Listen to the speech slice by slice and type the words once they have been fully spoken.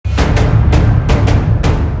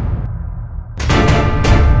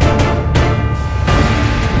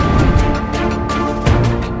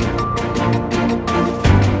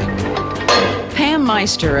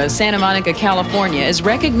Meister of Santa Monica, California, is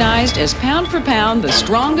recognized as pound for pound the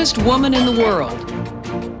strongest woman in the world.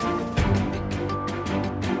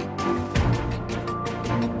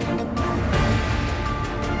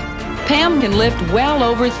 Pam can lift well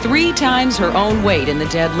over 3 times her own weight in the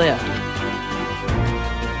deadlift.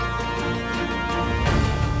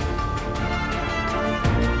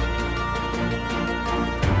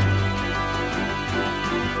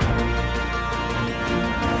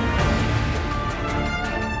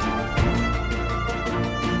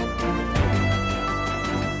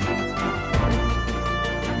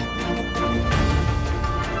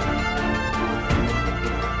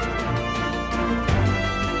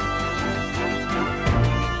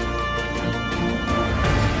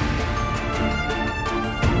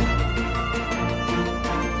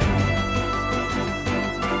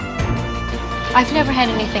 I've never had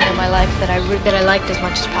anything in my life that I liked as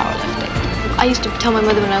much as powerlifting. I used to tell my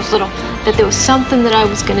mother when I was little that there was something that I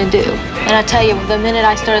was going to do. And I tell you, the minute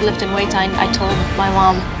I started lifting weights, I told my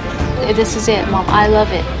mom, this is it, Mom, I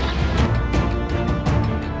love it.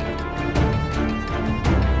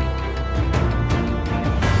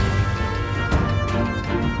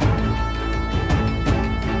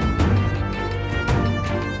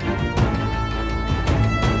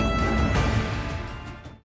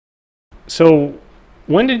 So,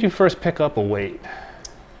 when did you first pick up a weight?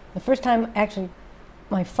 The first time, actually,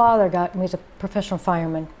 my father was a professional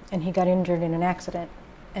fireman, and he got injured in an accident,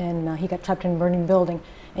 and he got trapped in a burning building.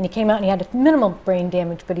 And he came out and he had a minimal brain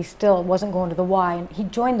damage, but he still wasn't going to the Y. And he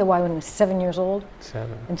joined the Y when he was 7 years old.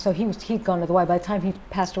 7. And so he'd gone to the Y. By the time he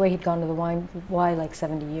passed away, he'd gone to the Y like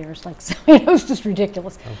 70 years. Like, so, it was just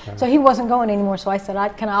ridiculous. Okay. So he wasn't going anymore. So I said,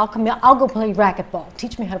 I'll go play racquetball.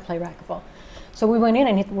 Teach me how to play racquetball. So we went in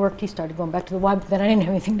and it worked. He started going back to the Y, but then I didn't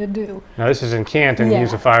have anything to do. Now this is in Canton. Yeah. He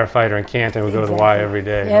was a firefighter in Canton. We go to the Y every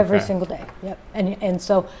day. Every single day. Yep. And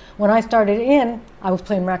so when I started in, I was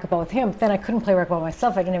playing racquetball with him. Then I couldn't play racquetball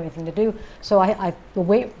myself. I didn't have anything to do. So the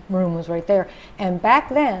weight room was right there. And back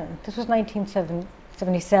then, this was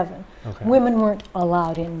 1977. Okay. Women weren't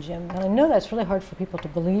allowed in gym. And I know that's really hard for people to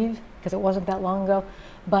believe because it wasn't that long ago.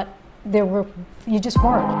 But you just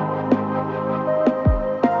weren't.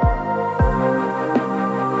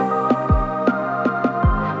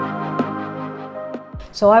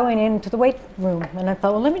 So I went into the weight room and I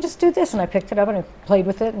thought, well, let me just do this. And I picked it up and I played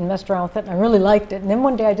with it and messed around with it. And I really liked it. And then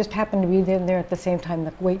one day I just happened to be in there at the same time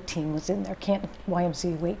the weight team was in there, Canton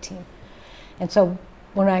YMCA weight team. And so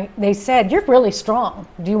when they said, you're really strong.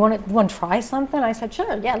 Do you want to try something? I said,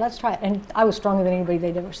 sure, yeah, let's try it. And I was stronger than anybody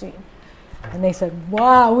they'd ever seen. And they said,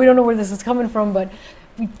 wow, we don't know where this is coming from, but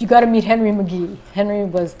you got to meet Henry McGhee. Henry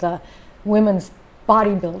was the women's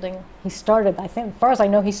bodybuilding. He started, I think, as far as I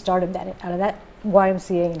know, he started that out of that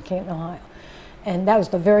YMCA in Canton, Ohio. And that was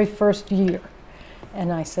the very first year.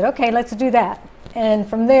 And I said, okay, let's do that. And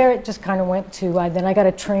from there, it just kind of went to, then I got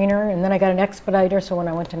a trainer, and then I got an expediter, so when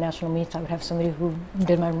I went to national meets, I would have somebody who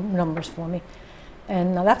did my numbers for me.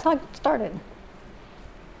 And that's how it started.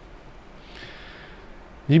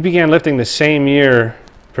 You began lifting the same year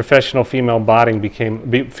professional female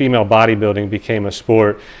bodybuilding became a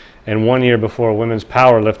sport, and 1 year before women's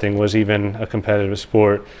powerlifting was even a competitive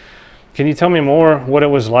sport. Can you tell me more what it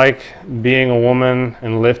was like being a woman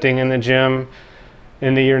and lifting in the gym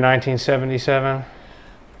in the year 1977?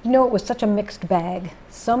 You know, it was such a mixed bag.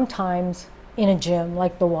 Sometimes in a gym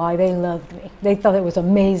like the Y, they loved me. They thought it was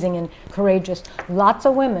amazing and courageous. Lots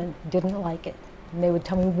of women didn't like it. And they would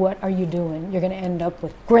tell me, what are you doing? You're going to end up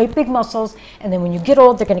with great big muscles, and then when you get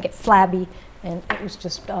old, they're going to get flabby. And it was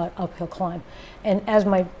just an uphill climb. And as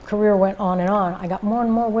my career went on and on, I got more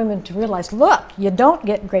and more women to realize, look, you don't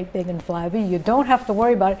get great big and flabby. You don't have to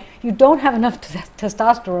worry about it. You don't have enough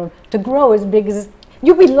testosterone to grow as big as,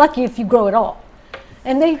 you'll be lucky if you grow at all.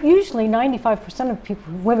 And they usually, 95%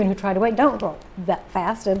 of women who try to weight don't grow that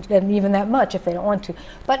fast and even that much if they don't want to.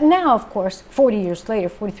 But now, of course, 40 years later,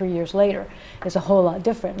 43 years later, is a whole lot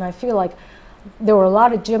different. And I feel like there were a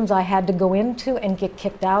lot of gyms I had to go into and get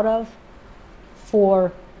kicked out of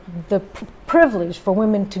for the privilege for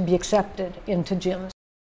women to be accepted into gyms.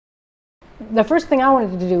 The first thing I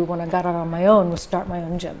wanted to do when I got out on my own was start my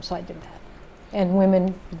own gym, so I did that. And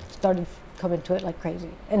women started coming to it like crazy.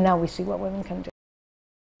 And now we see what women can do.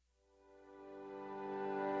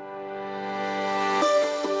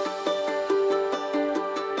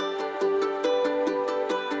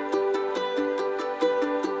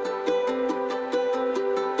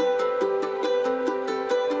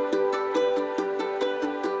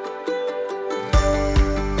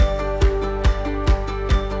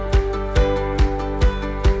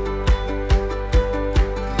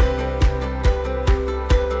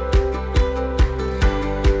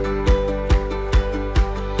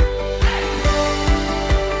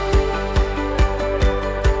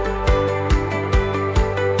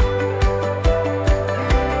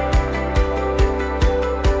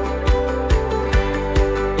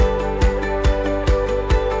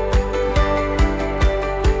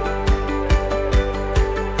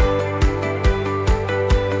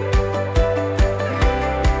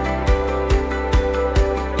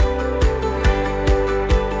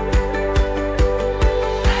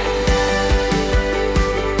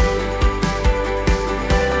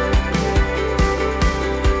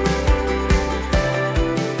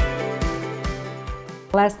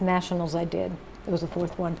 last nationals I did, it was the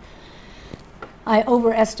 4th one, I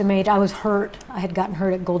was hurt. I had gotten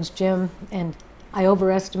hurt at Gold's Gym, and I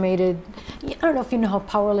overestimated. I don't know if you know how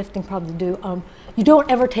powerlifting probably do. You don't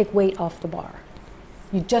ever take weight off the bar.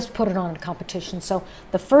 You just put it on in competition. So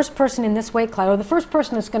the first person in this weight class, or the first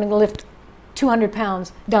person that's going to lift 200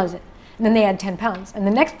 pounds, does it. And then they add 10 pounds. And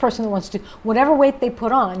the next person that wants to, whatever weight they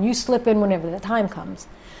put on, you slip in whenever the time comes.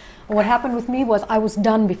 And what happened with me was I was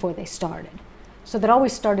done before they started. So that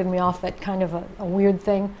always started me off at kind of a weird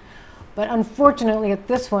thing. But unfortunately at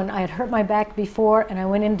this one, I had hurt my back before, and I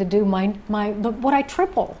went in to do what I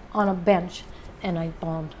triple on a bench, and I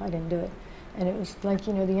bombed. I didn't do it. And it was like,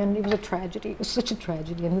 you know, the end, it was a tragedy. It was such a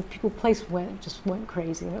tragedy. And the place just went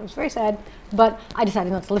crazy. And it was very sad. But I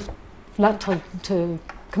decided not to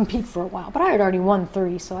compete for a while. But I had already won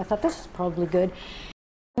 3, so I thought this is probably good.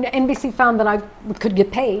 And NBC found that I could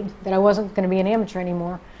get paid, that I wasn't going to be an amateur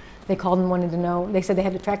anymore. They called and wanted to know. They said they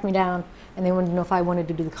had to track me down, and they wanted to know if I wanted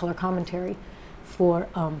to do the color commentary for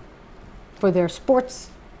their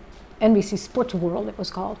sports, NBC Sports World, it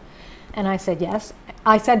was called. And I said yes.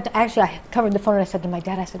 I covered the phone and I said to my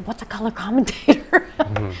dad, I said, "What's a color commentator?"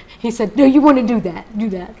 Mm-hmm. He said, "No, you want to do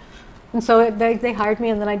that. And so they hired me,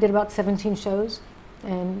 and then I did about 17 shows,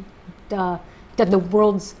 and did the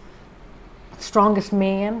world's strongest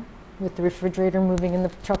man with the refrigerator moving and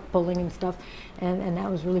the truck pulling and stuff, and that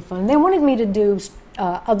was really fun. They wanted me to do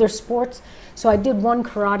other sports, so I did one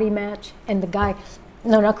karate match, and the guy,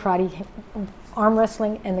 no, not karate, arm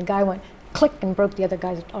wrestling, and the guy went click and broke the other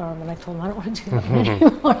guy's arm, and I told him I don't want to do that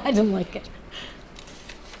anymore. I didn't like it.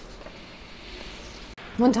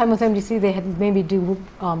 One time with MDC, they had made me do,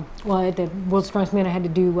 at the World's Strongest Man, I had to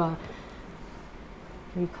do, what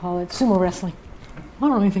do you call it, sumo wrestling. I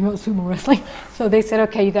don't know anything about sumo wrestling. So they said,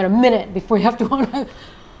 okay, you got a minute before you have to run.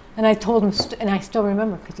 And I told them, and I still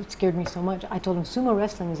remember because it scared me so much, I told them sumo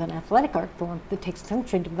wrestling is an athletic art form that takes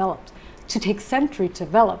century to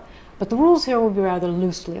develop, but the rules here will be rather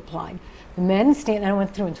loosely applied. The men stand, and I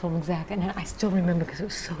went through and told them exactly, and I still remember because it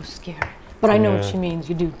was so scary. But I know what she means,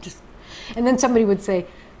 you do just. And then somebody would say,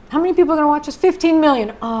 how many people are going to watch this? 15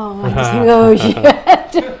 million. Oh, I just know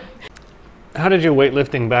shit. How did your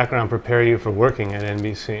weightlifting background prepare you for working at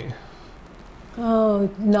NBC? Oh,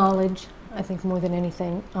 knowledge, I think, more than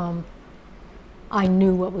anything. I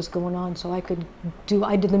knew what was going on, so I did the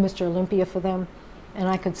Mr. Olympia for them, and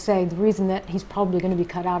I could say the reason that he's probably going to be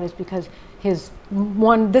cut out is because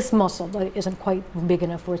this muscle isn't quite big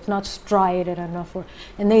enough, or it's not striated enough,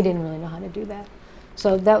 and they didn't really know how to do that.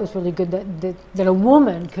 So that was really good that a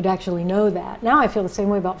woman could actually know that. Now I feel the same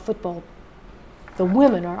way about football. The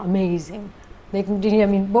women are amazing. They can, I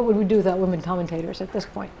mean, what would we do without women commentators at this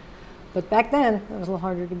point? But back then, it was a little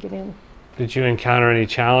harder to get in. Did you encounter any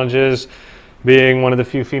challenges being one of the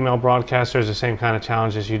few female broadcasters, the same kind of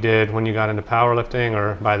challenges you did when you got into powerlifting,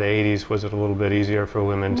 or by the 80s, was it a little bit easier for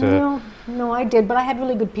women to? No, I did, but I had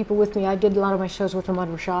really good people with me. I did a lot of my shows with Ahmad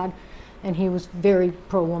Rashad, and he was very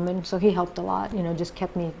pro-woman, so he helped a lot, you know, just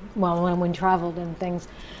kept me, well, when we traveled and things.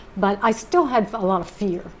 But I still had a lot of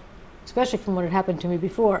fear, especially from what had happened to me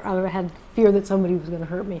before. I had fear that somebody was going to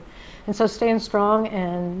hurt me. And so staying strong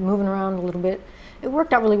and moving around a little bit, it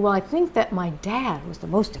worked out really well. I think that my dad was the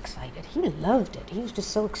most excited. He loved it. He was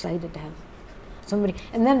just so excited to have somebody.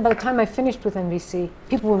 And then by the time I finished with NBC,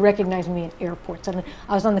 people would recognize me in airports. And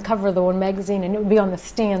I was on the cover of the one magazine, and it would be on the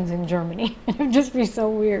stands in Germany. It would just be so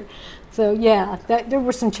weird. So yeah, there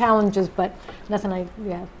were some challenges, but nothing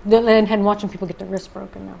and watching people get their wrists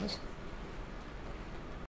broken, that was.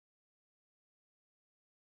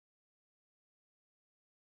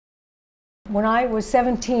 When I was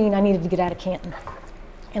 17, I needed to get out of Canton.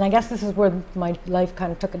 And I guess this is where my life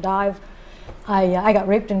kind of took a dive. I got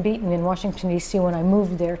raped and beaten in Washington, D.C. when I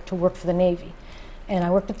moved there to work for the Navy. And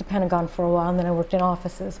I worked at the Pentagon for a while, and then I worked in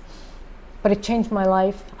offices. But it changed my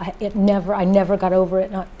life. I never got over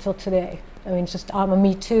it, not till today. I mean, it's just, I'm a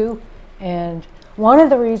Me Too. And one of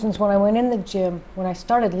the reasons when I went in the gym, when I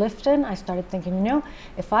started lifting, I started thinking, you know,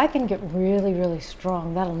 if I can get really, really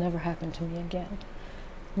strong, that'll never happen to me again.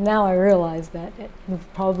 Now I realize that it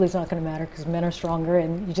probably is not going to matter because men are stronger,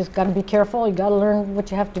 and you just got to be careful. You got to learn what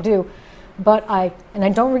you have to do. But I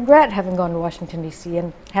don't regret having gone to Washington, D.C.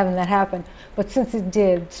 and having that happen. But since it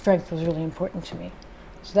did, strength was really important to me.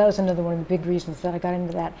 So that was another one of the big reasons that I got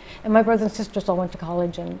into that. And my brothers and sisters all went to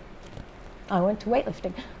college, and I went to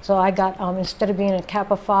weightlifting. So I got, instead of being a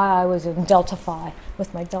Kappa Phi, I was in Delta Phi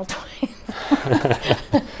with my Delta wings.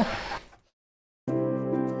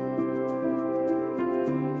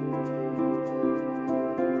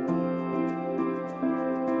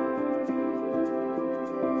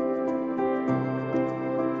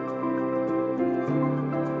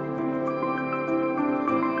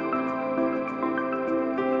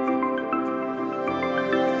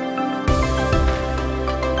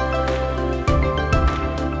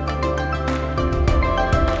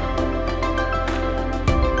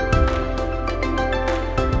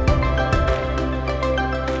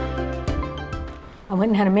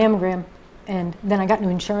 went and had a mammogram, and then I got new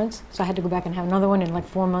insurance, so I had to go back and have another one in like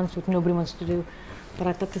 4 months, which nobody wants to do. But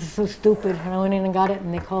I thought, this is so stupid, and I went in and got it,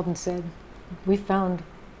 and they called and said, we found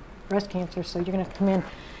breast cancer, so you're gonna have to come in.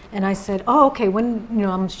 And I said, oh, okay, when, you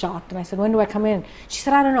know, I'm shocked. And I said, when do I come in? She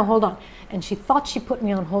said, I don't know, hold on. And she thought she put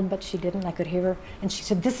me on hold, but she didn't. I could hear her. And she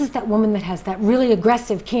said, this is that woman that has that really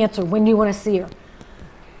aggressive cancer. When do you want to see her?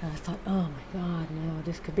 And I thought, oh my God, no,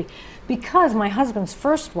 this could be. Because my husband's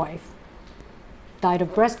first wife died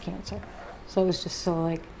of breast cancer. So it was just so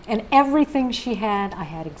like, and everything she had, I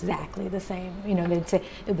had exactly the same. You know, they'd say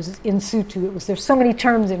it was in situ. It was, there's so many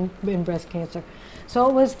terms in breast cancer. So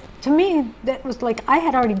it was, to me, that was like, I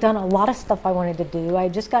had already done a lot of stuff I wanted to do. I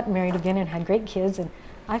just got married again and had great kids, and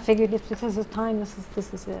I figured if this is the time, this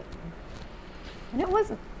is it. And it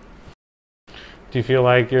wasn't. Do you feel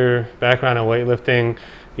like your background in weightlifting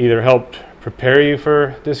either helped prepare you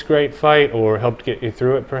for this great fight or helped get you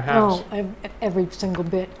through it, perhaps? Oh, every single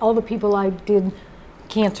bit. All the people I did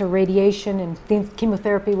cancer, radiation, and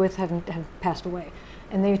chemotherapy with have passed away.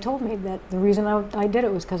 And they told me that the reason I did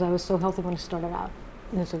it was because I was so healthy when I started out.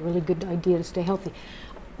 And it's a really good idea to stay healthy.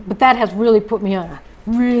 But that has really put me on a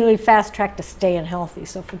really fast track to staying healthy.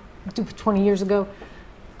 So for 20 years ago,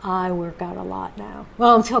 I work out a lot now.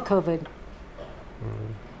 Well, until COVID.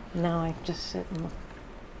 Now I just sit and look.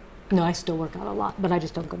 No, I still work out a lot, but I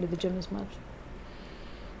just don't go to the gym as much.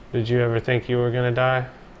 Did you ever think you were going to die?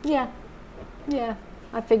 Yeah,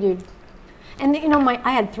 I figured. And you know,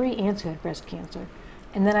 I had 3 aunts who had breast cancer.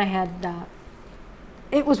 And then I had,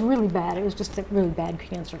 it was really bad. It was just a really bad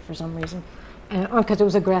cancer for some reason. Because it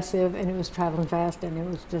was aggressive and it was traveling fast and it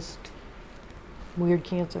was just weird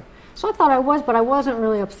cancer. So I thought I was, but I wasn't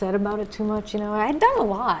really upset about it too much. You know, I had done a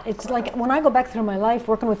lot. It's like when I go back through my life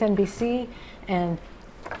working with NBC and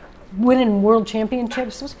winning world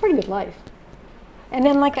championships, it was a pretty good life. And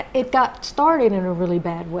then like it got started in a really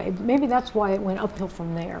bad way. Maybe that's why it went uphill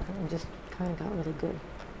from there and just kind of got really good.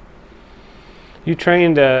 You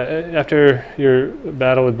trained, after your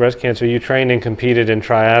battle with breast cancer, you trained and competed in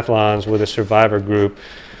triathlons with a survivor group.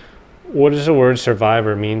 What does the word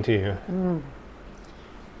survivor mean to you?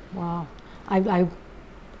 Wow. I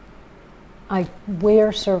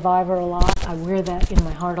wear survivor a lot. I wear that in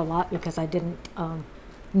my heart a lot because I didn't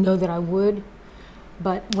know that I would.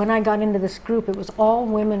 But when I got into this group, it was all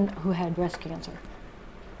women who had breast cancer,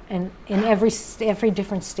 and in every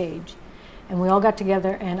different stage. And we all got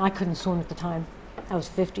together, and I couldn't swim at the time. I was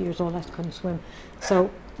 50 years old, I couldn't swim.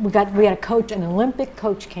 So we had a coach, an Olympic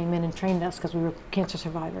coach came in and trained us because we were cancer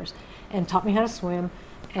survivors and taught me how to swim.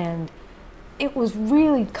 And it was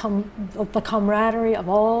really the camaraderie of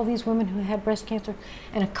all these women who had breast cancer.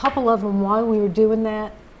 And a couple of them, while we were doing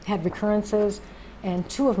that, had recurrences, and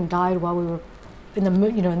 2 of them died while we were in the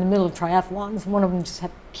middle of triathlons. One of them just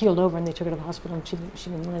had keeled over and they took her to the hospital and she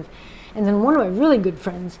didn't live. And then one of my really good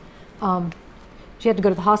friends, she had to go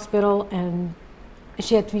to the hospital and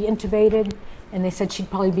she had to be intubated, and they said she'd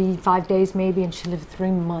probably be 5 days maybe, and she lived 3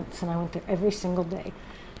 months, and I went there every single day.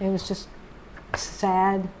 And it was just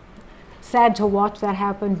sad to watch that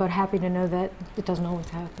happen, but happy to know that it doesn't always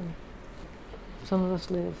happen. Some of us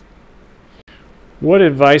live. What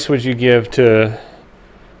advice would you give to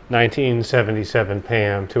 1977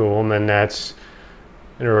 Pam, to a woman that's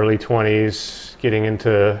in her early 20s, getting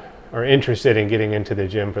into, or interested in getting into the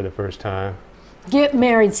gym for the first time? Get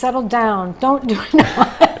married, settle down, don't do it.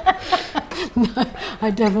 No, I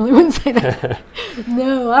definitely wouldn't say that.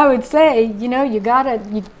 No, I would say, you know,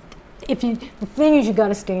 the thing is you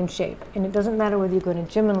gotta stay in shape. And it doesn't matter whether you go to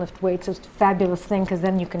gym and lift weights, it's a fabulous thing, because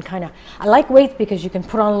then you can I like weights because you can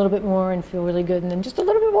put on a little bit more and feel really good, and then just a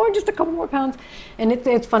little bit more, just a couple more pounds. And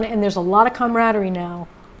it's fun, and there's a lot of camaraderie now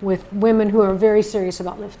with women who are very serious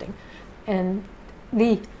about lifting. And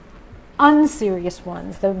the unserious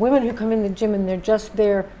ones, the women who come in the gym and they're just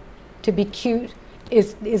there to be cute,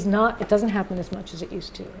 is not, it doesn't happen as much as it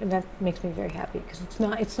used to, and that makes me very happy, because it's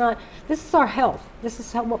not, this is our health, this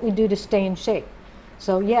is what we do to stay in shape.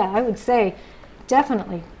 So yeah, I would say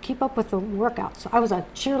definitely keep up with the workouts. I was a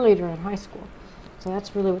cheerleader in high school, so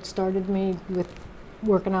that's really what started me with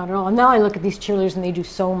working out at all. And now I look at these cheerleaders and they do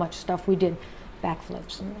so much stuff. We did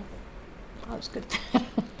backflips, and that was good.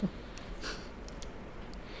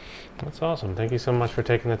 That's awesome. Thank you so much for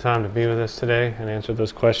taking the time to be with us today and answer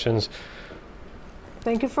those questions.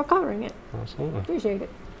 Thank you for covering it. Absolutely. Appreciate it.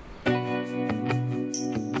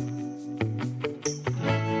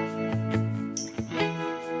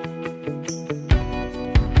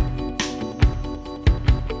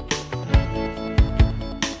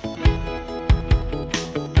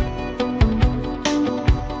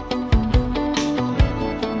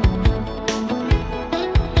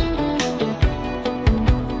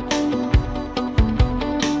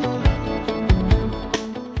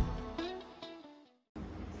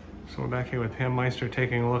 back here with Pam Meister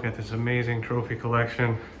taking a look at this amazing trophy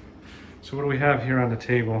collection. So what do we have here on the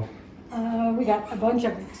table? We got a bunch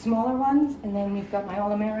of smaller ones, and then we've got my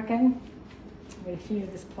All-American with here,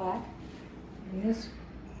 this plaque, and this.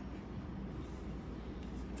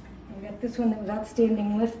 And we got this one that was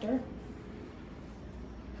Outstanding Lifter.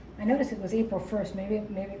 I noticed it was April 1st. Maybe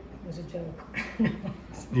it was a joke.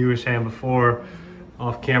 You were saying before,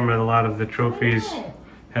 off camera, a lot of the trophies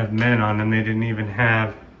have men on them. They didn't even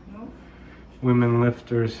have women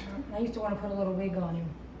lifters. I used to want to put a little wig on him.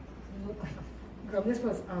 He looked like a girl. This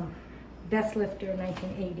was Best Lifter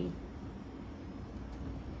 1980.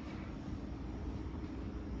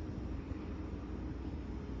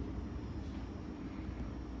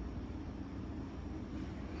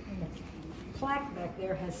 And the plaque back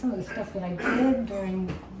there has some of the stuff that I did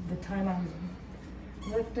during the time I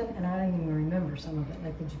was lifting, and I don't even remember some of it,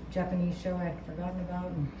 like the Japanese show I had forgotten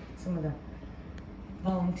about, and some of the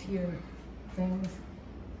volunteer things.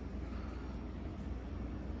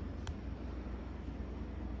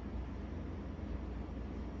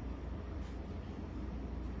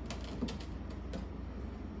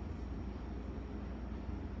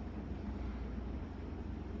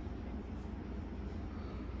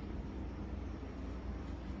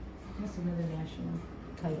 That's another national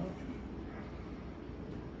title,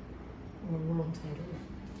 or world title.